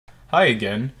Hi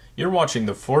again, you're watching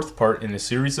the fourth part in a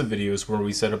series of videos where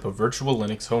we set up a virtual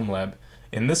Linux home lab.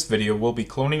 In this video we'll be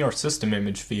cloning our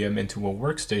SystemImage VM into a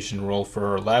workstation role for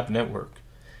our lab network.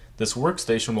 This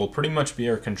workstation will pretty much be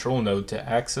our control node to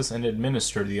access and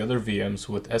administer the other VMs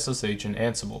with SSH and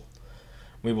Ansible.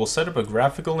 We will set up a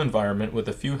graphical environment with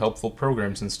a few helpful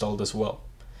programs installed as well.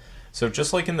 So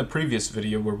just like in the previous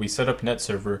video where we set up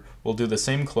NetServer, we'll do the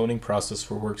same cloning process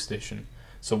for Workstation.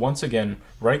 So once again,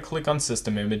 right-click on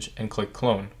SystemImage and click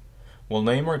Clone. We'll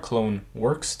name our clone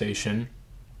Workstation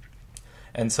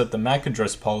and set the MAC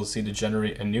address policy to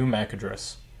generate a new MAC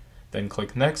address. Then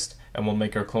click Next and we'll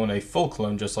make our clone a full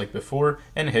clone just like before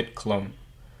and hit Clone.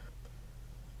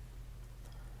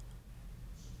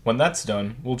 When that's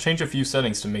done, we'll change a few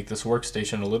settings to make this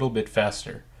workstation a little bit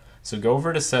faster. So go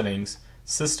over to Settings,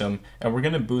 System, and we're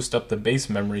going to boost up the base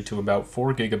memory to about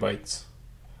 4 GB.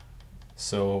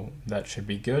 So that should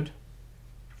be good.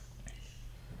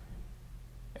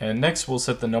 And next we'll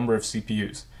set the number of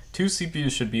CPUs. 2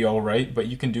 CPUs should be alright, but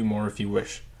you can do more if you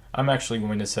wish. I'm actually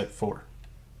going to set 4.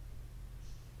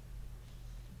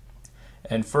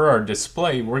 And for our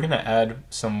display, we're going to add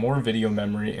some more video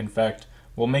memory. In fact,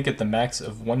 we'll make it the max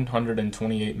of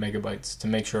 128 megabytes to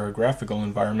make sure our graphical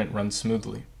environment runs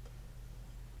smoothly.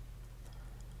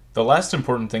 The last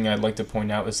important thing I'd like to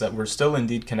point out is that we're still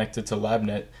indeed connected to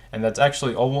LabNet, and that's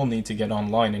actually all we'll need to get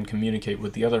online and communicate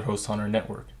with the other hosts on our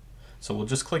network. So we'll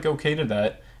just click OK to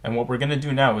that, and what we're going to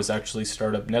do now is actually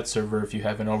start up NetServer if you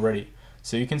haven't already.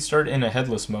 So you can start in a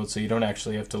headless mode so you don't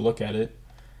actually have to look at it,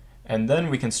 and then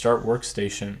we can start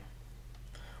Workstation.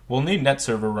 We'll need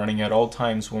NetServer running at all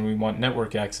times when we want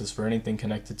network access for anything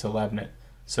connected to LabNet,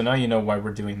 so now you know why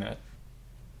we're doing that.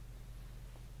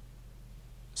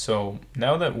 So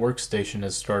now that Workstation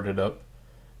has started up,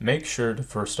 make sure to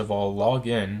first of all log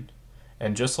in,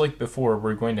 and just like before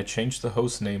we're going to change the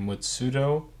host name with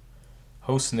sudo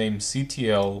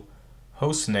hostnamectl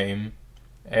hostname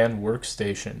and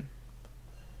workstation,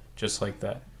 just like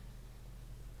that.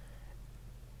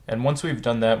 And once we've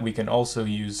done that, we can also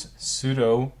use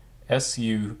sudo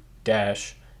su-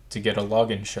 to get a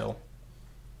login shell.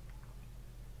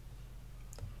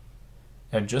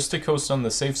 And just to coast on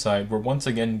the safe side, we're once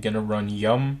again going to run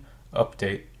yum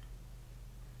update.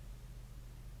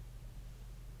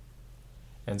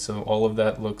 And so all of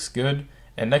that looks good.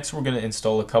 And next we're going to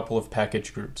install a couple of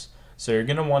package groups. So you're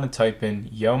going to want to type in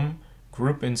yum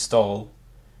group install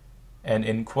and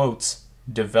in quotes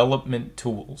development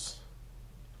tools.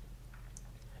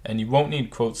 And you won't need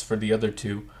quotes for the other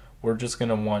two. We're just going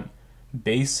to want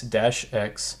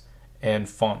base-x and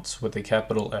fonts with a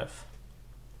capital F.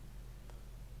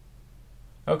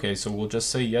 Okay, so we'll just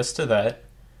say yes to that,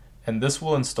 and this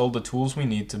will install the tools we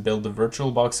need to build the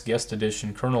VirtualBox Guest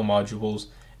Edition kernel modules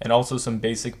and also some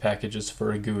basic packages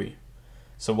for a GUI.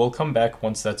 So we'll come back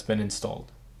once that's been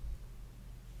installed.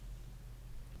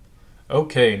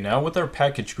 Okay, now with our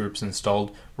package groups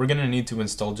installed, we're going to need to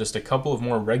install just a couple of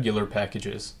more regular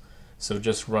packages. So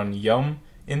just run yum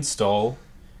install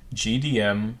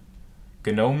gdm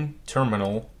GNOME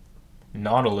terminal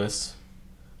Nautilus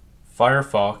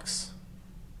Firefox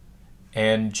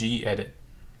and gedit.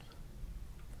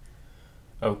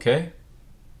 Okay,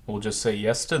 we'll just say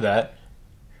yes to that.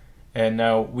 And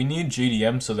now we need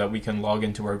GDM so that we can log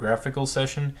into our graphical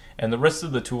session, and the rest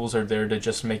of the tools are there to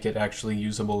just make it actually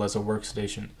usable as a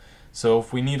workstation. So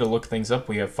if we need to look things up,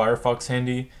 we have Firefox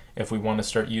handy. If we want to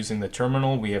start using the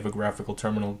terminal, we have a graphical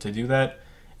terminal to do that.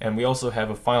 And we also have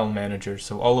a file manager,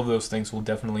 so all of those things will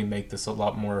definitely make this a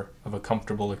lot more of a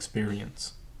comfortable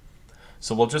experience.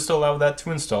 So we'll just allow that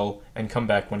to install and come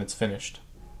back when it's finished.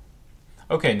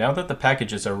 Okay, now that the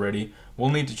packages are ready, we'll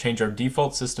need to change our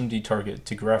default systemd target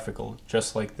to graphical,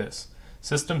 just like this.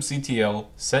 Systemctl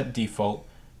set default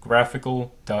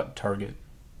graphical.target.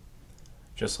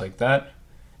 Just like that,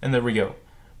 and there we go.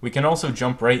 We can also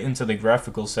jump right into the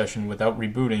graphical session without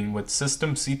rebooting with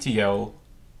systemctl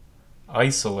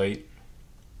isolate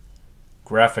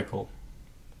graphical.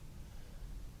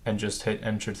 And just hit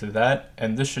enter to that,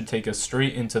 and this should take us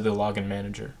straight into the login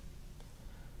manager.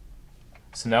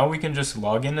 So now we can just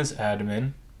log in as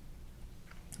admin,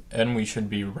 and we should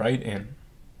be right in.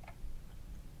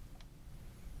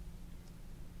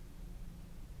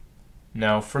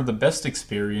 Now for the best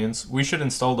experience, we should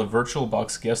install the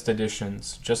VirtualBox Guest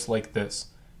Editions, just like this.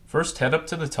 First head up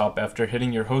to the top after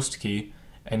hitting your host key,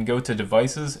 and go to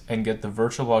Devices and get the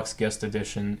VirtualBox Guest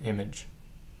Edition image.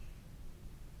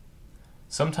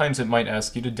 Sometimes it might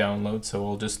ask you to download, so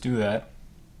I'll just do that.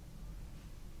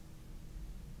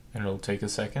 And it'll take a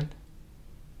second.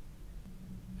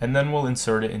 And then we'll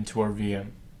insert it into our VM.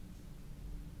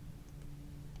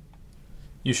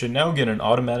 You should now get an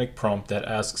automatic prompt that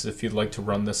asks if you'd like to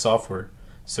run this software.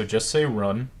 So just say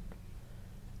run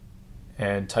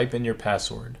and type in your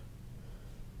password.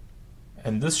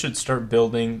 And this should start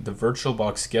building the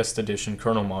VirtualBox Guest Edition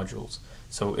kernel modules.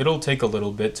 So it'll take a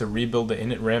little bit to rebuild the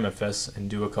init ramfs and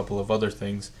do a couple of other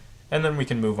things, and then we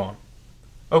can move on.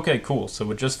 Okay, cool, so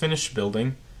it just finished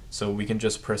building, so we can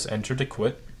just press enter to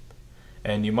quit.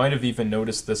 And you might have even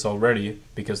noticed this already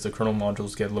because the kernel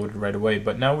modules get loaded right away,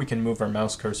 but now we can move our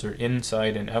mouse cursor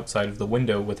inside and outside of the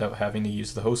window without having to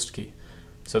use the host key.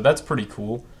 So that's pretty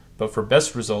cool, but for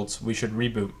best results we should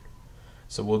reboot.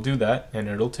 So we'll do that, and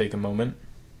it'll take a moment.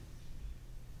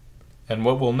 And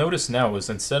what we'll notice now is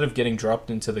instead of getting dropped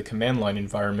into the command line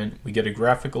environment, we get a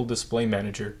graphical display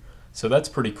manager. So that's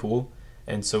pretty cool,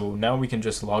 and so now we can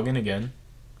just log in again.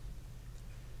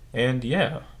 And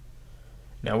yeah.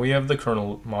 Now we have the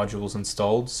kernel modules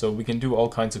installed, so we can do all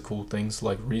kinds of cool things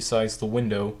like resize the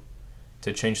window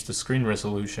to change the screen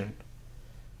resolution.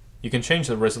 You can change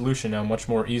the resolution now much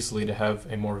more easily to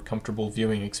have a more comfortable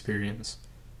viewing experience.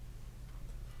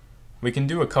 We can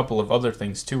do a couple of other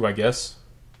things too, I guess.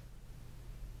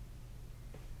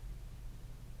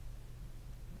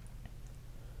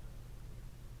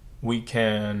 We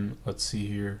can, let's see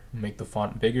here, make the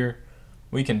font bigger.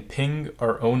 We can ping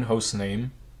our own host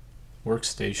name,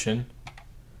 Workstation,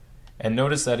 and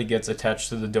notice that it gets attached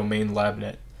to the domain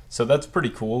labnet. So that's pretty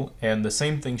cool, and the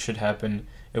same thing should happen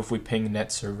if we ping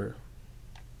net server.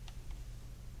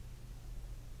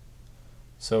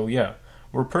 So yeah,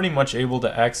 we're pretty much able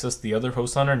to access the other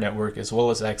hosts on our network as well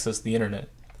as access the internet.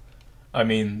 I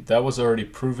mean, that was already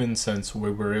proven since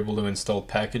we were able to install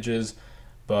packages,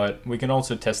 but we can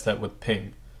also test that with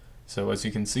ping. So as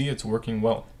you can see, it's working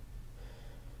well.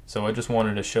 So I just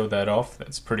wanted to show that off.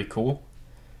 That's pretty cool.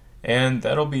 And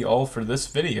that'll be all for this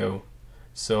video.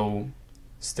 So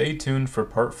stay tuned for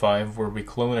part 5 where we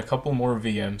clone a couple more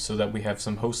VMs so that we have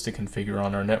some hosts to configure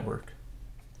on our network.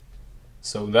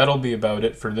 So that'll be about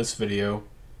it for this video.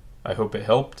 I hope it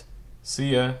helped.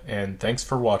 See ya, and thanks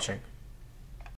for watching.